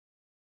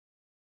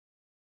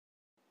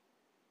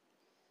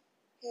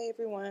Hey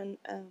everyone,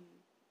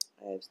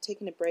 I've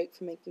taken a break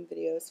from making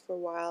videos for a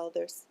while.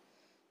 There's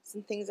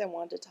some things I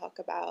wanted to talk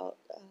about.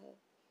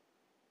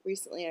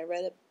 Recently I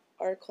read an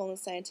article in the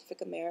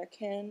Scientific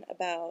American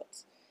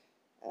about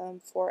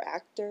 4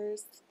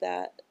 actors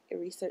that a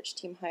research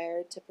team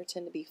hired to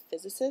pretend to be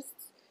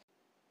physicists.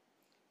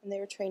 And they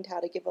were trained how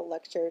to give a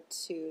lecture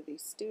to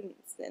these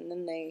students, and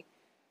then they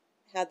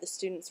had the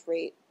students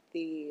rate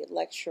the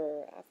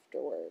lecturer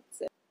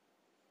afterwards.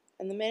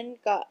 And the men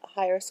got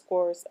higher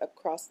scores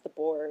across the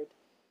board,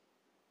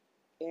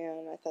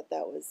 and I thought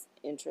that was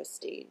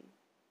interesting.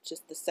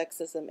 Just the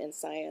sexism in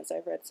science.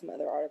 I've read some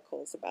other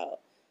articles about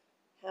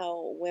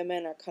how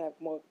women are kind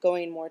of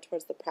going more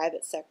towards the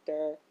private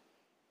sector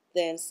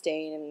than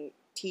staying and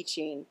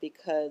teaching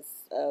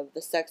because of the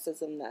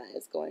sexism that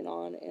is going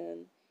on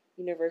in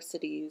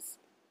universities.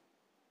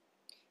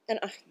 And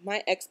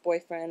my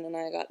ex-boyfriend and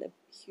I got in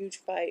a huge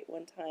fight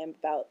one time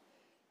about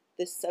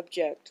this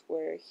subject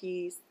where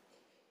he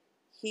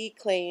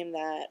claimed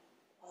that,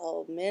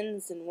 well,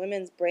 men's and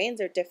women's brains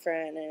are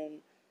different,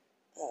 and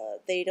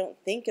they don't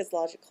think as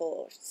logical,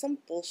 or some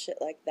bullshit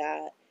like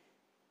that.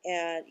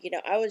 And,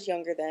 I was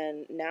younger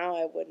then. Now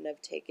I wouldn't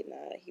have taken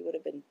that. He would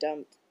have been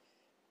dumped.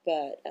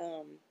 But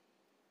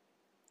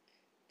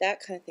that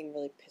kind of thing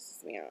really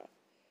pisses me off.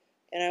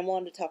 And I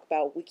wanted to talk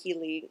about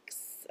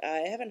WikiLeaks.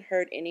 I haven't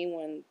heard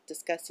anyone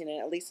discussing it,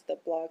 at least the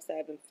blogs that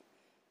I've been,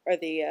 or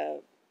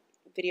the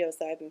videos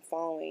that I've been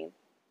following.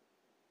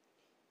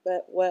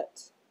 But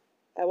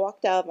I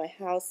walked out of my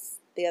house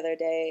the other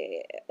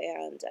day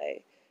and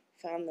I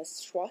found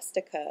this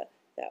swastika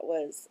that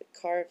was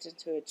carved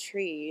into a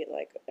tree,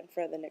 like in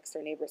front of the next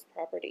door neighbor's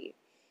property.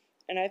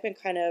 And I've been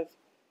kind of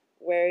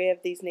wary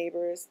of these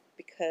neighbors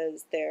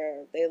because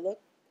they look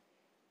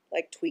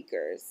like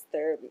tweakers.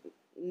 They're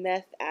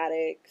meth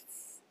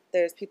addicts.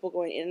 There's people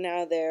going in and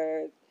out of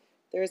there.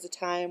 There's a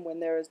time when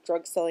there was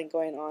drug selling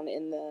going on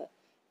in the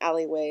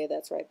alleyway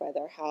that's right by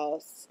their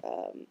house.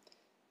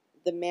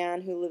 The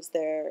man who lives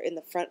there in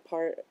the front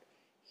part,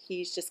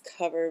 he's just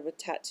covered with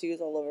tattoos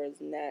all over his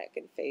neck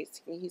and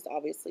face. I mean, he's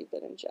obviously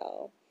been in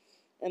jail.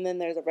 And then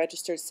there's a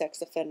registered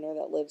sex offender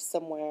that lives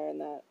somewhere in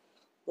that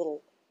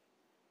little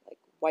like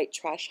white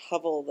trash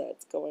hovel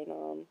that's going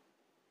on.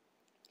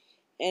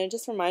 And it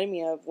just reminded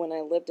me of when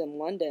I lived in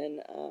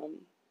London.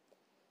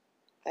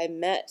 I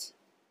met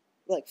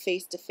like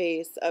face to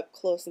face, up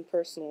close and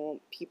personal,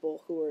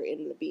 people who were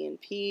in the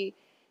BNP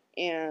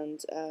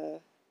and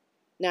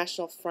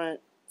National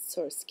Front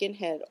sort of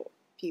skinhead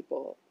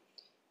people.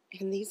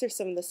 And these are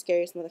some of the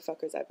scariest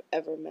motherfuckers I've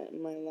ever met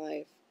in my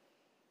life.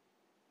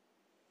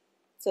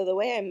 So the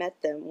way I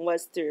met them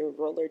was through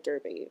roller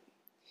derby.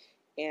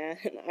 And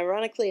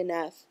ironically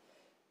enough,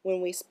 when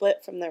we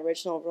split from the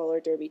original roller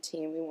derby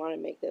team, we wanted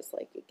to make this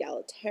like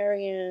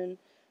egalitarian,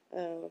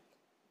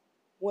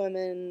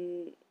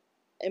 women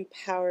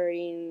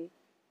empowering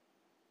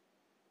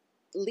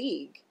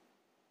league.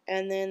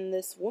 And then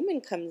this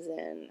woman comes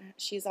in.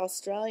 She's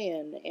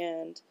Australian,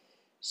 and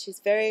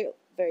she's very,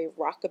 very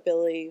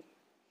rockabilly.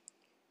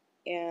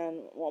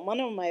 And well,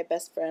 one of my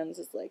best friends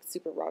is like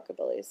super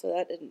rockabilly, so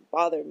that didn't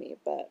bother me.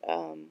 But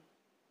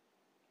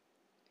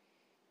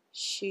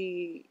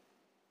she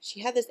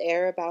had this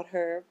air about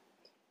her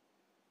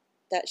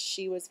that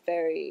she was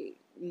very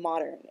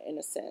modern in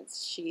a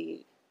sense.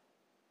 She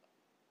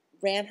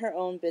ran her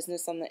own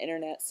business on the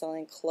internet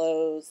selling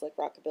clothes, like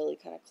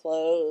rockabilly kind of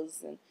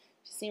clothes, and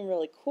she seemed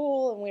really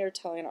cool. And we were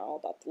telling her all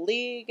about the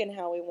league and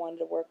how we wanted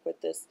to work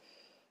with this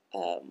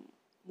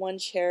one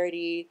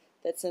charity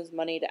that sends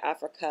money to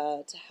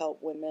Africa to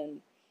help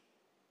women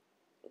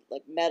with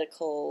like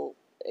medical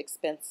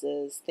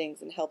expenses,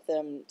 things, and help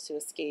them to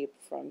escape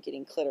from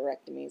getting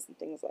clitorectomies and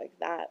things like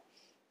that.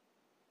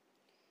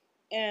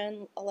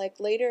 And like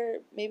later,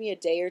 maybe a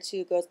day or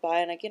two goes by,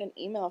 and I get an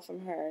email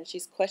from her, and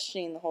she's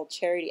questioning the whole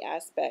charity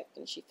aspect,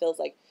 and she feels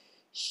like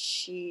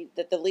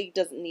that the league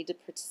doesn't need to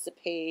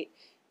participate,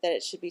 that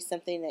it should be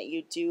something that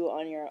you do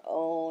on your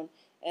own,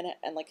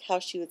 and like how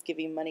she was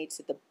giving money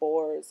to the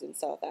Boers in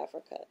South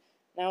Africa.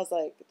 And I was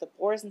like, the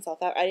Boers in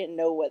South Africa, I didn't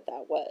know what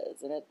that was.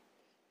 And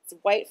it's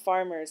white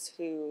farmers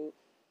who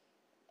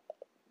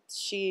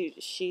she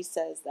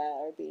says that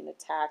are being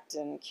attacked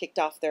and kicked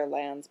off their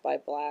lands by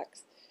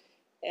blacks.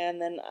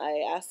 And then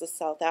I asked a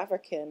South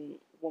African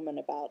woman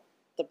about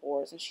the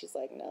Boers, and she's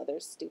like, no, they're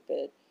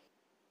stupid.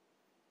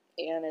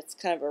 And it's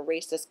kind of a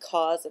racist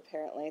cause,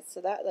 apparently. So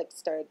that like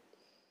started,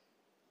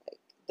 like,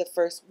 the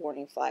first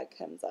warning flag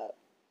comes up.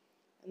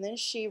 And then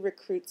she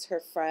recruits her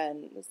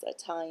friend, this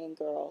Italian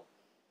girl.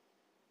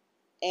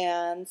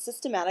 And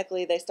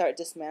systematically they start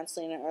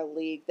dismantling our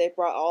league. They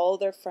brought all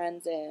their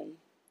friends in.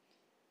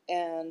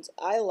 And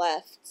I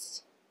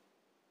left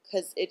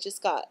because it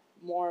just got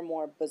more and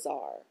more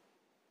bizarre.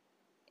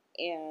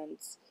 And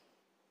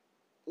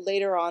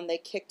later on, they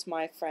kicked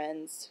my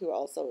friends, who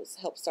also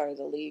helped start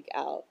the league,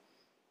 out.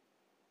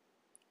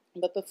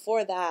 But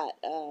before that,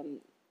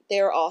 they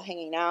were all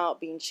hanging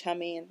out, being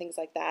chummy and things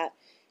like that.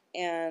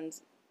 And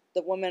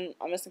the woman,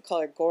 I'm just going to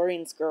call her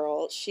Goring's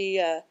girl, she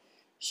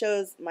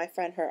shows my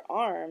friend her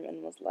arm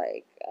and was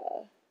like,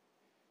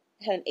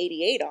 had an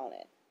 88 on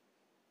it.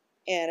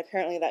 And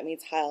apparently that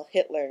means Heil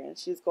Hitler. And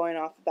she was going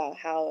off about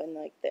how in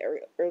like the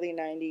early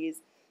 90s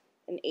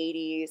and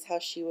 80s, how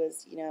she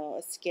was, you know,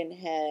 a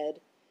skinhead.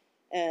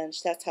 And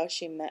that's how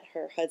she met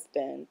her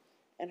husband.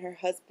 And her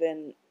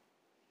husband,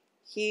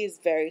 he's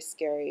very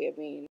scary. I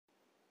mean,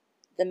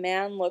 the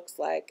man looks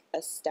like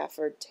a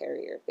Stafford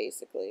Terrier,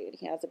 basically. And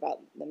he has about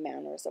the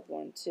manners of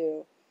one,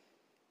 too.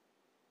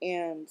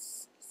 And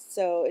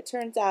so it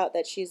turns out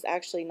that she's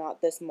actually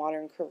not this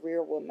modern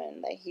career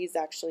woman, that he's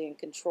actually in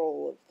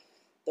control of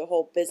the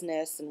whole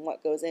business and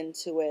what goes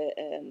into it.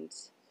 And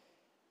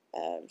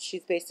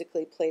she's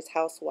basically plays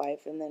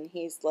housewife, and then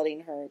he's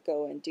letting her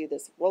go and do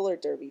this roller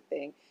derby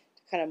thing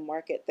to kind of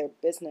market their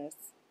business.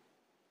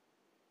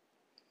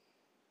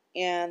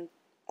 And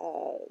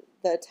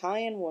the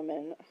Italian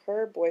woman,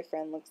 her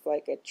boyfriend looks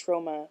like a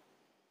trauma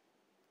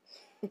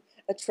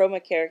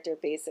character,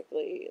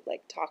 basically,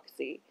 like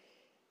Toxie.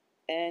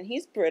 And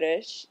he's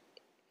British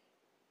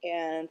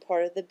and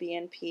part of the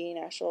BNP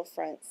National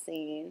Front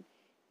scene.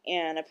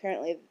 And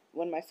apparently,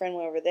 when my friend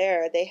went over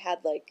there, they had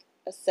like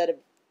a set of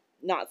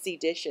Nazi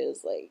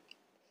dishes. Like,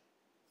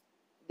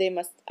 they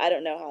must, I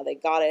don't know how they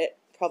got it,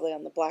 probably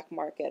on the black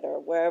market or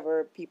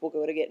wherever people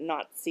go to get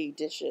Nazi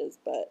dishes.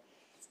 But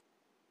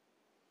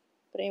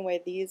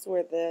anyway, these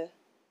were the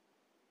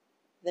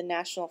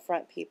National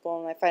Front people,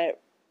 and I find it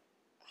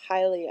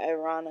highly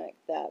ironic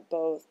that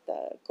both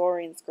the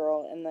Goring's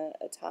girl and the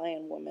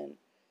Italian woman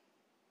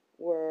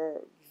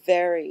were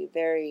very,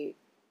 very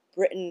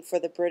Britain for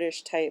the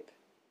British type.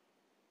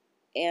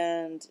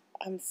 And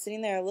I'm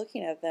sitting there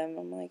looking at them,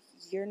 I'm like,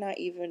 you're not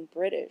even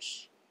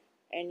British.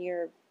 And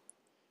your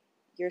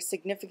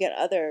significant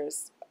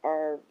others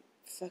are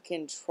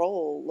fucking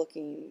troll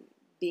looking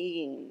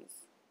beings.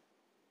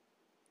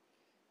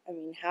 I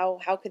mean,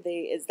 how could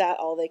they, is that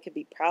all they could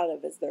be proud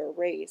of, is their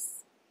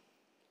race?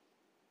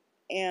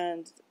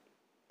 And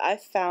I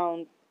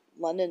found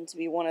London to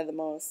be one of the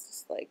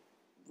most, like,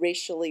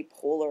 racially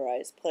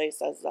polarized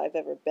places I've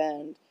ever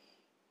been.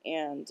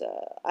 And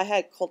I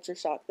had culture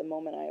shock the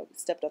moment I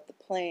stepped off the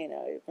plane.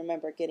 I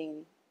remember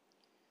getting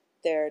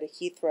there to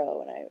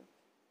Heathrow, and I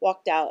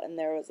walked out, and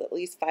there was at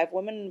least 5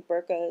 women in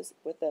burqas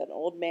with an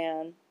old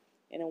man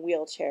in a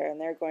wheelchair, and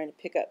they're going to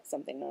pick up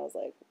something. And I was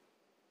like,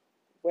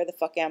 where the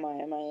fuck am I?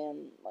 Am I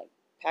in, like,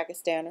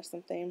 Pakistan or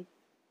something?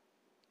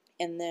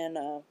 And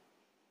then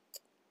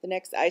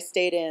I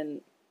stayed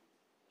in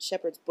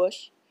Shepherd's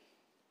Bush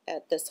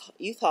at this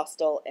youth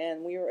hostel,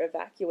 and we were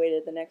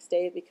evacuated the next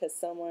day because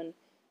someone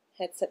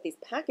had set these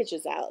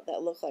packages out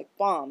that looked like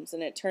bombs,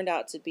 and it turned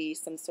out to be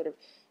some sort of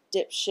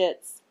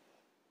dipshit's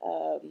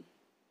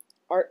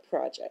art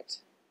project.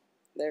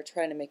 They're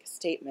trying to make a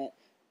statement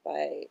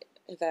by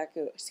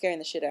scaring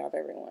the shit out of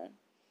everyone.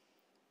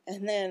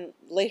 And then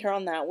later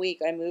on that week,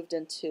 I moved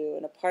into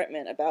an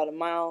apartment about a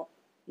mile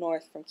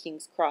north from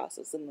King's Cross.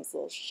 It's in this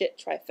little shit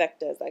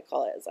trifecta, as I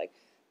call it. It's like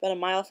about a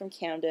mile from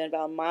Camden,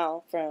 about a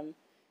mile from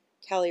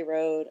Cali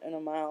Road, and a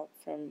mile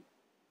from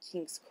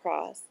King's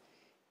Cross.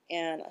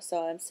 And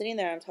so I'm sitting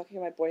there, I'm talking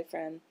to my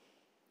boyfriend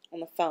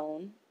on the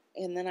phone,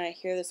 and then I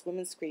hear this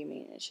woman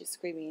screaming, and she's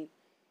screaming,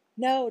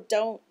 no,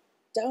 don't,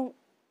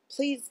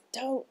 please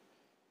don't.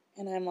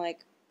 And I'm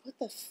like, what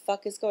the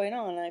fuck is going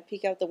on? And I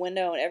peek out the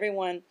window, and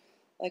everyone,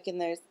 like,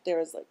 there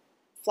was like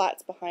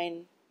flats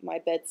behind my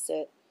bed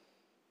sit.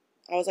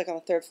 I was like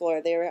on the 3rd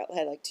floor. They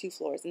had like 2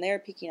 floors, and they were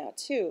peeking out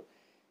too.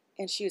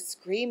 And she was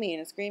screaming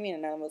and screaming,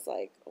 and I was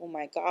like, oh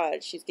my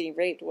God, she's getting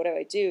raped. What do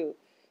I do?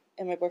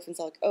 And my boyfriend's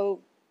like,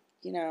 oh,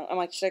 you know, I'm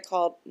like, should I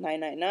call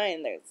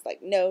 999? They're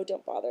like, no,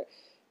 don't bother.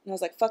 And I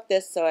was like, fuck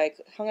this. So I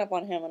hung up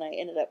on him, and I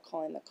ended up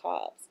calling the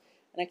cops.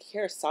 And I could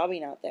hear her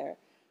sobbing out there.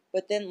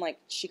 But then, like,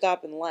 she got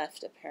up and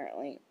left,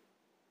 apparently.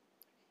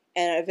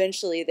 And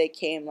eventually they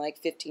came, like,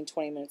 15,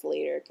 20 minutes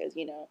later, because,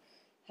 you know,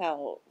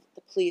 how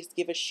the police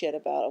give a shit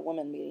about a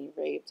woman being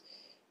raped.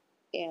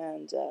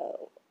 And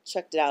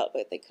checked it out,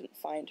 but they couldn't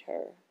find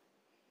her.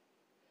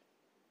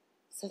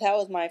 So that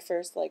was my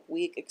first, like,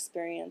 week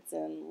experience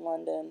in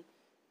London.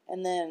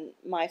 And then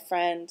my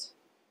friend,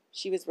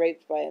 she was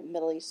raped by a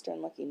Middle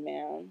Eastern looking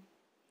man.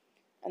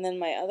 And then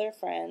my other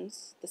friend,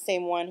 the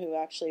same one who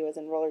actually was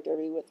in roller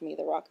derby with me,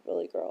 the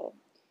rockabilly girl,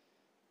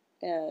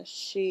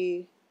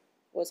 she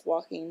was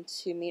walking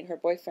to meet her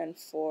boyfriend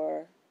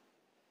for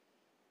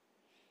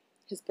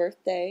his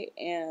birthday,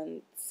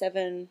 and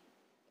 7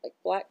 like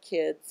black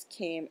kids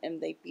came and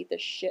they beat the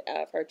shit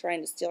out of her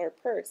trying to steal her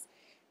purse,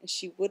 and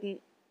she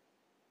wouldn't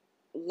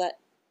let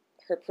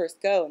her purse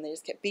go, and they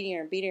just kept beating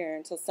her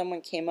until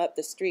someone came up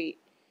the street,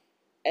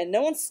 and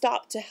no one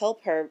stopped to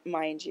help her,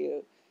 mind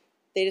you.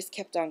 They just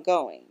kept on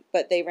going,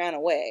 but they ran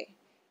away.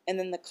 And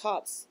then the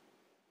cops,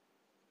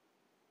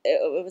 it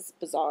was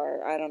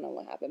bizarre. I don't know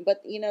what happened.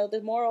 But, you know,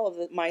 the moral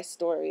of my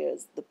story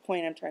is, the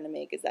point I'm trying to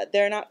make is that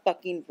they're not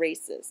fucking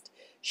racist.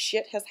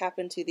 Shit has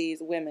happened to these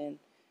women,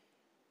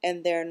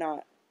 and they're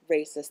not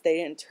racist. They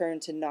didn't turn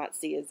to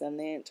Nazism.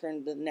 They didn't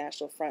turn to the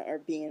National Front or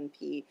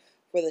BNP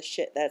for the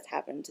shit that's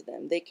happened to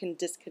them. They can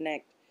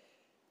disconnect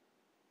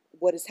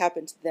what has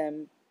happened to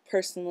them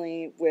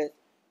personally with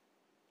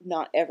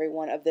not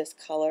everyone of this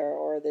color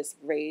or this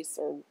race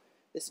or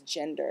this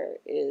gender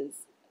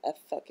is a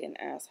fucking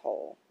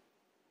asshole.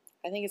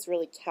 I think it's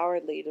really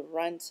cowardly to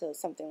run to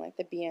something like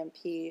the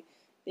BNP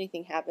if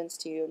anything happens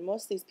to you. And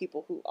most of these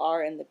people who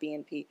are in the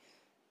BNP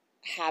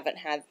haven't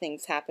had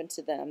things happen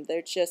to them.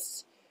 They're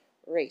just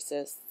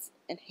racists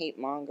and hate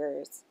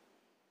mongers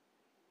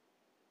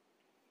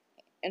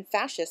and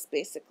fascists,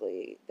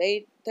 basically.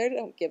 They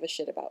don't give a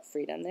shit about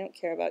freedom. They don't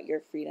care about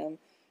your freedom,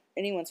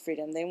 anyone's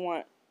freedom. They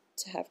want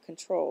to have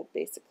control,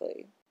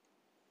 basically.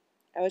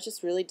 I was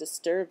just really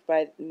disturbed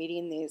by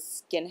meeting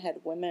these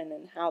skinhead women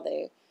and how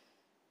they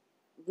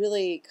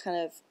really kind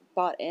of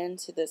bought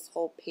into this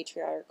whole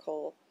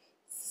patriarchal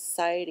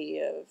society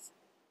of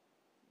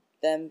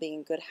them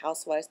being good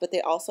housewives, but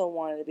they also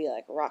wanted to be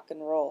like rock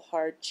and roll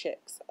hard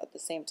chicks at the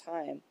same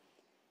time.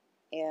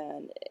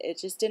 And it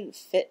just didn't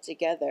fit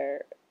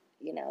together.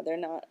 You know, they're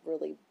not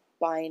really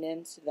buying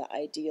into the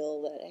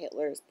ideal that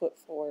Hitler has put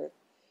forth,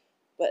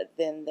 but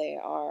then they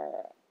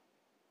are.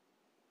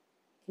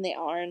 And they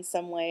are in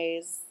some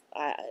ways.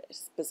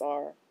 It's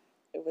bizarre.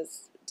 It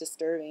was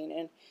disturbing.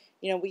 And,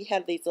 you know, we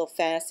had these little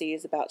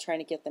fantasies about trying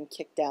to get them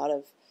kicked out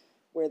of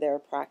where they were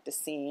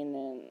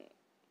practicing.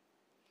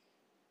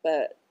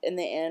 But in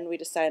the end, we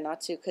decided not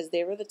to because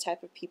they were the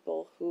type of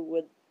people who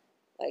would,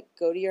 like,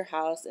 go to your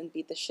house and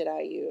beat the shit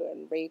out of you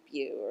and rape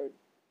you or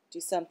do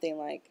something,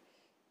 like,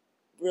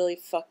 really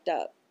fucked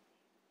up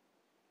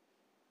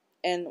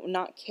and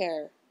not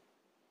care.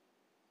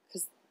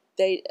 Because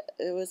they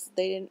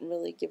didn't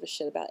really give a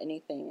shit about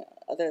anything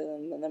other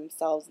than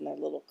themselves and their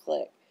little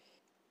clique.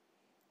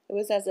 It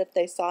was as if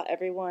they saw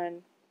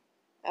everyone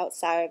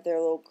outside of their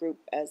little group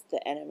as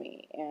the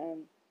enemy,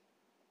 and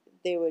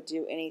they would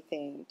do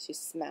anything to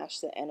smash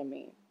the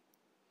enemy.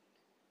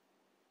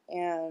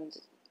 And,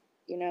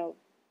 you know,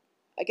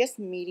 I guess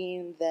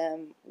meeting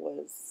them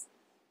was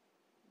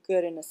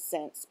good in a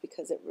sense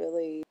because it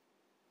really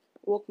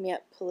woke me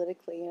up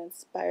politically and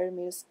inspired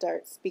me to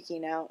start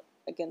speaking out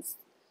against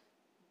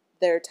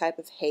their type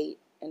of hate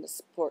and to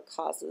support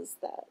causes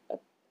that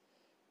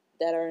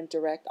are in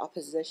direct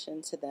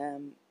opposition to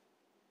them.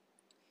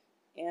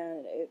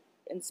 And it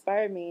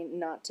inspired me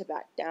not to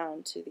back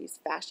down to these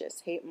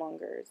fascist hate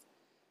mongers,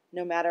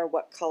 no matter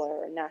what color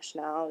or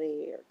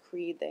nationality or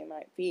creed they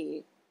might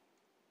be.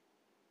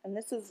 And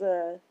this is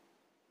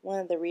one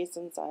of the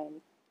reasons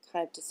I'm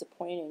kind of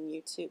disappointed in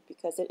YouTube,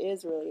 because it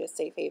is really a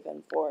safe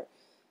haven for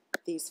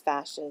these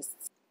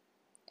fascists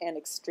and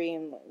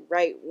extreme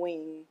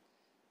right-wing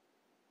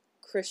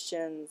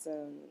Christians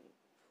and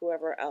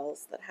whoever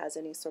else that has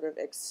any sort of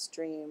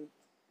extreme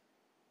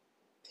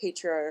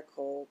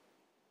patriarchal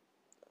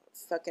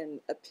fucking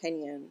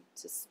opinion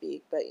to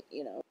speak. But,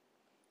 you know,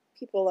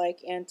 people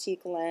like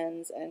Antique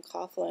Lens and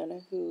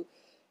Coughlin, who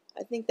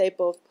I think they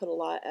both put a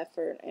lot of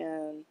effort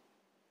and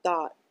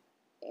thought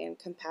and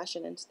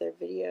compassion into their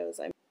videos.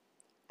 I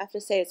have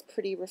to say it's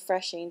pretty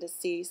refreshing to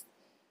see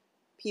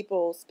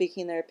people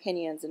speaking their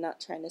opinions and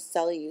not trying to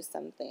sell you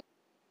something.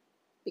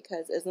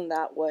 Because isn't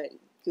that what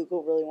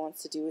Google really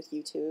wants to do with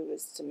YouTube,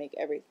 is to make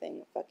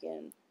everything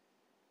fucking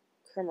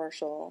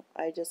commercial?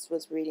 I just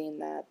was reading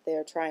that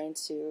they're trying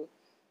to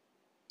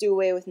do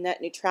away with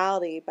net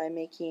neutrality by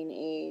making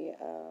a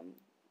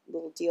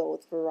little deal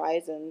with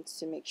Verizon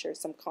to make sure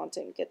some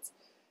content gets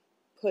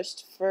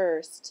pushed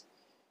first.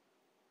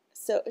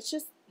 So it's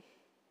just,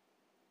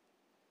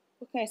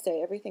 what can I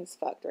say? Everything's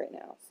fucked right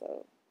now.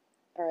 So,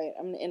 alright,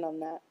 I'm going to end on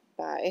that.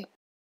 Bye.